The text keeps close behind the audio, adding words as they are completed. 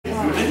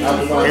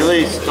Hey,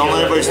 Lise, don't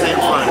let anybody stay in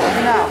front.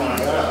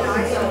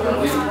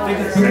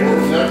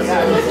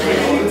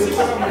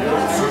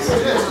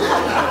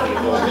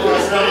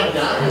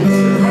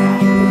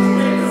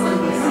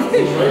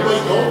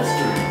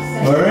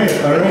 All right,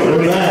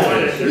 we're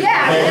back.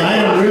 Yeah. And I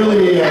am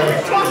really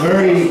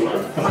very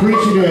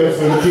appreciative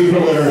for the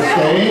people that are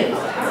staying.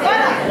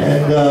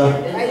 And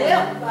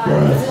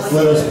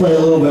let us play a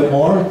little bit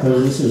more,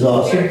 because this is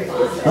awesome.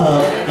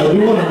 I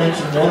do want to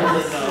mention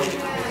one thing.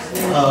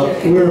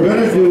 We were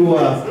going to do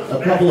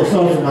a couple of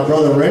songs with my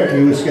brother Rick.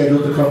 He was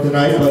scheduled to come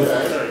tonight, but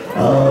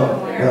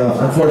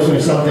unfortunately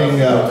something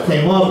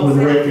came up with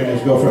Rick and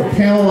his girlfriend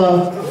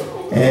Pamela,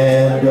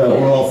 and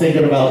we're all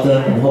thinking about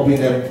them and hoping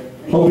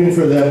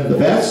for them the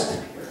best.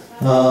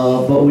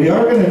 But we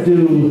are going to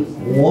do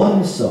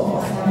one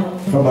song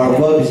from our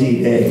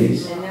Bugsy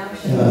days,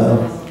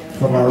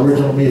 from our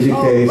original music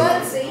days.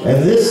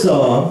 And this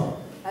song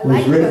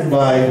was written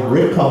by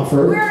Rick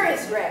Comfort. Where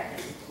is Rick?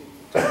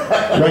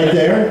 Right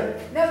there.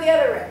 No, the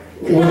other Rick.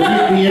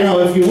 Well, you know,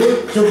 if you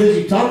weren't so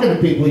busy talking to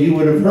people, you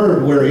would have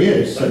heard where he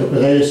is,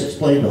 because I just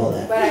explained all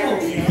that. But I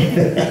heard you.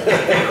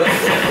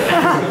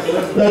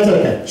 That's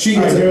okay. She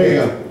gets here we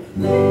go.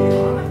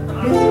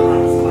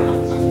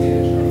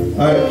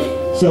 All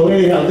right. So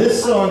anyhow,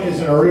 this song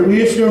is we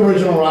used to do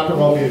original rock and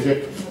roll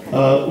music.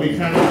 We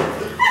kind of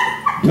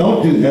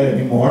don't do that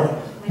anymore.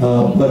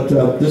 But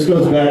this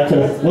goes back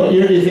to, what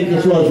year do you think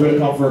this was, Rick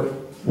Comfort?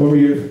 What were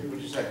you?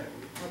 What'd you say?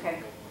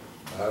 Okay.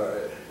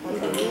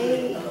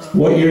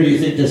 What year do you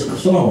think this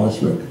song was,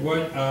 Rick?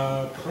 What,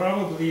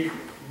 probably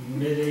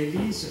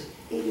mid-80s.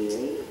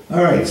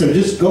 All right, so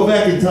just go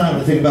back in time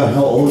and think about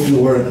how old you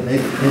were in the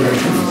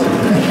mid-80s.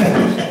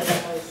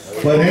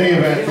 But in any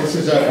event, this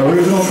is an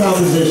original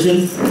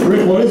composition.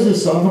 Rick, what is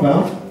this song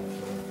about?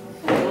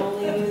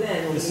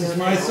 This is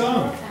my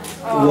song.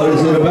 What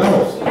is it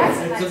about?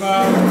 It's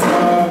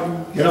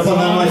about, Get up on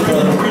that mic,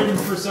 brother. written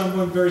for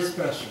someone very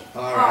special.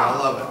 All right, I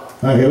love it.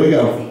 All right, here we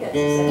go.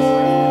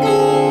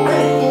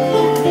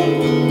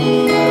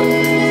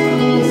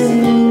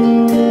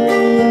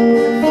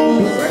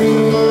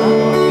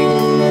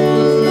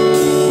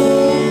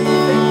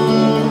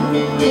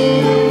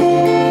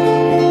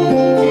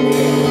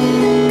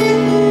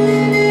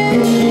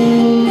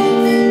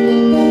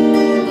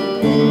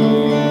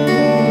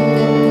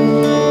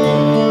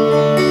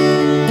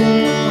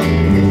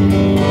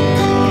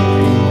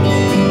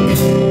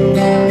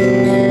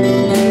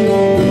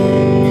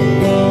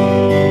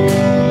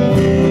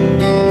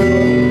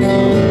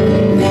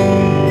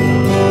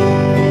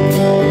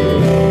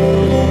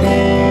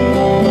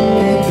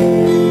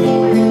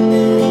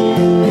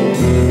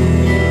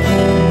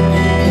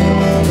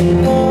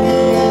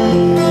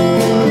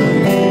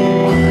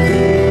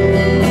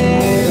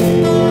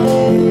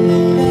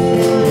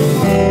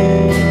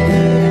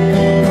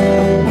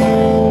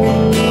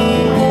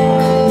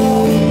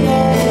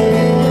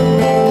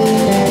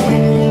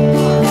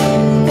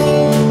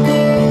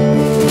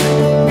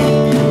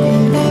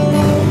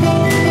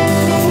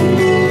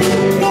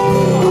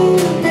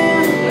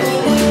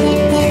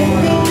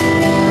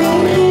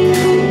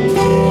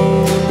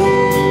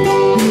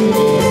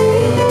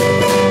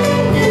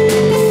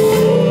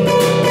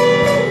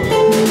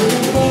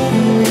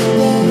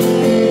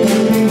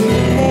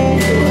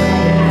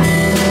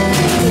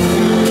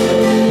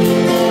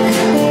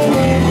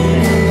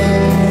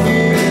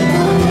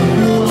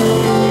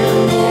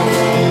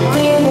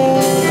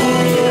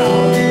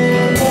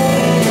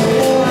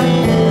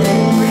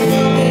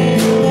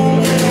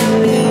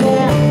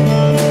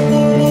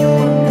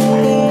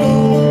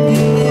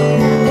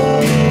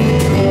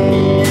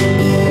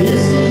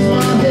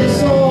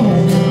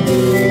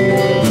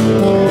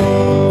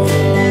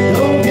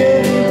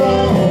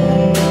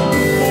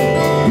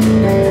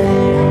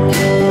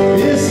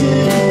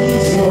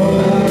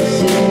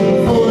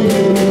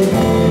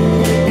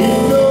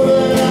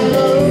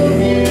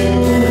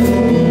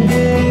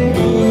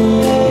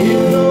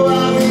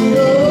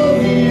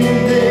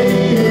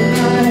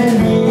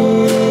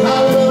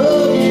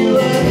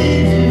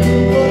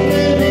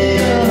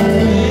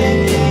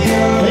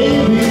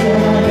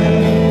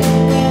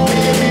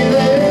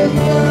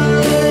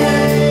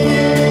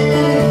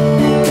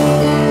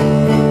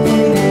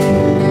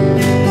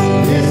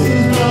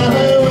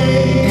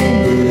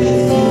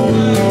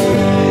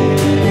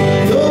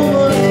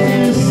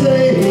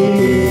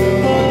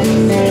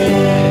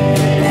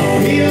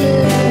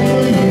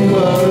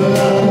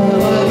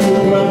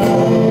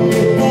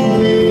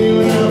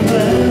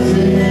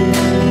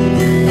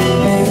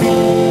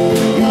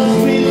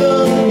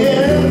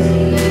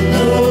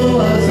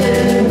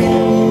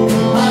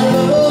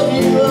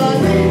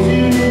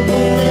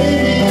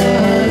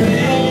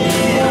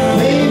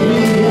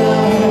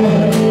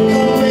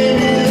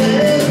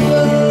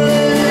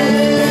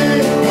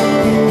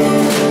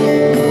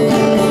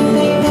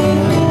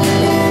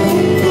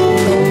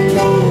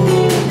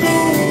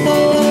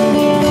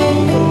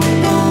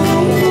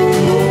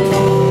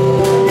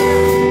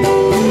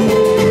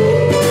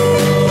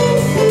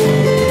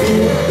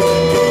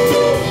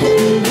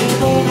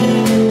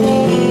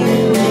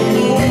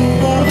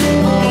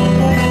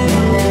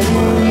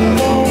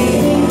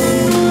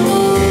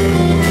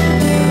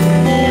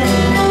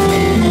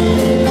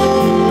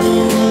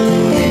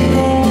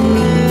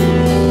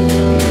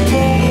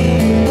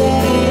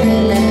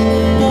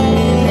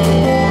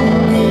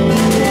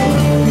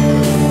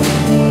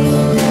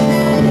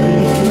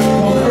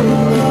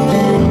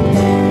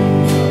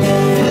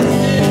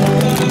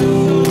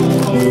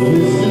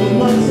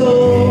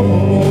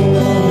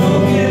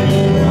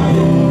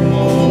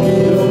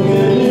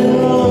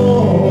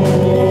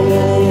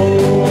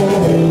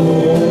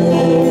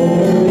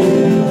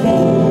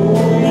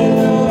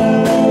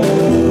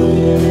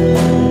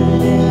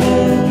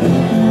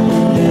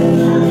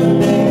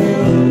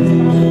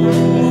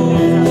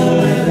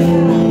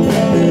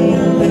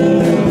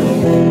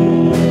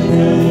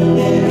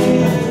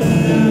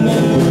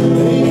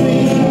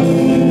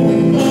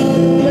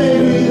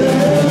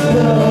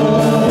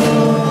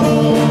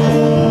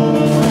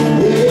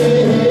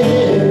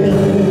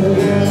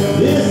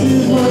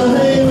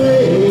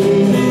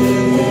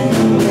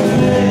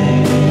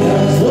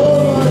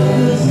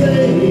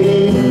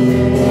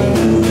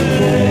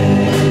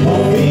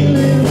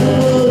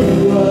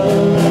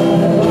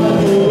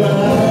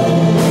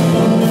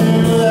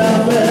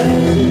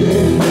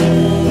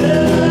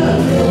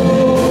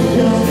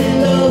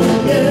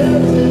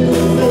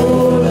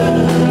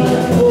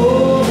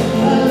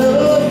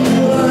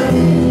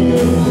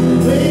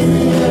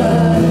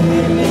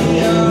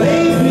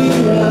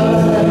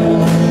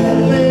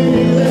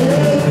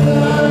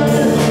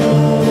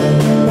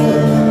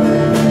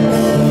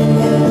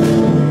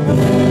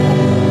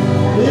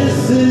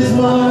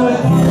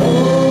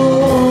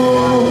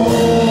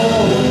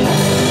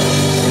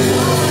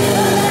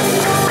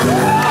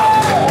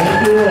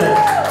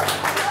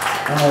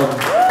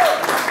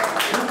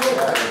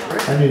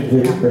 I need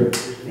to take a break.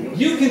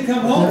 You can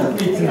come home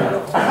with me tonight. All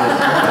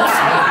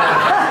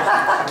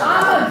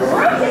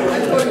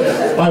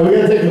right, we're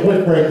gonna take a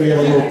quick break. We have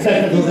a little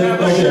technical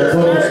difficulty at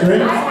the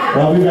string.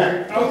 I'll be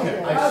back. Okay.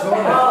 Don,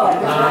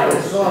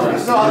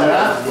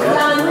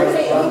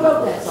 who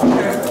wrote that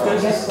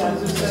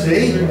song?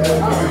 See?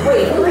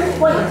 Wait, Rick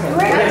wrote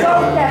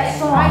that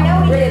song. I know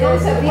he did. It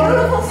was a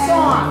beautiful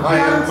song.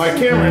 My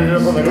camera ended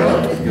up on the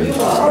ground. I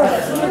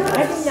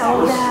didn't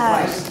know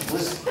that.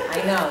 I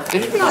know.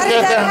 Did you How knock did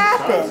that that down?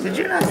 happen? Did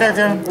you knock that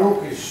down?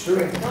 No,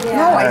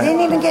 I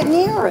didn't even get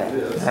near it.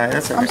 Alright,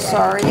 that's I'm alright.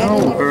 sorry. I No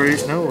didn't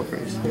worries, no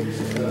worries.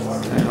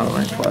 Hold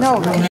on, even, no,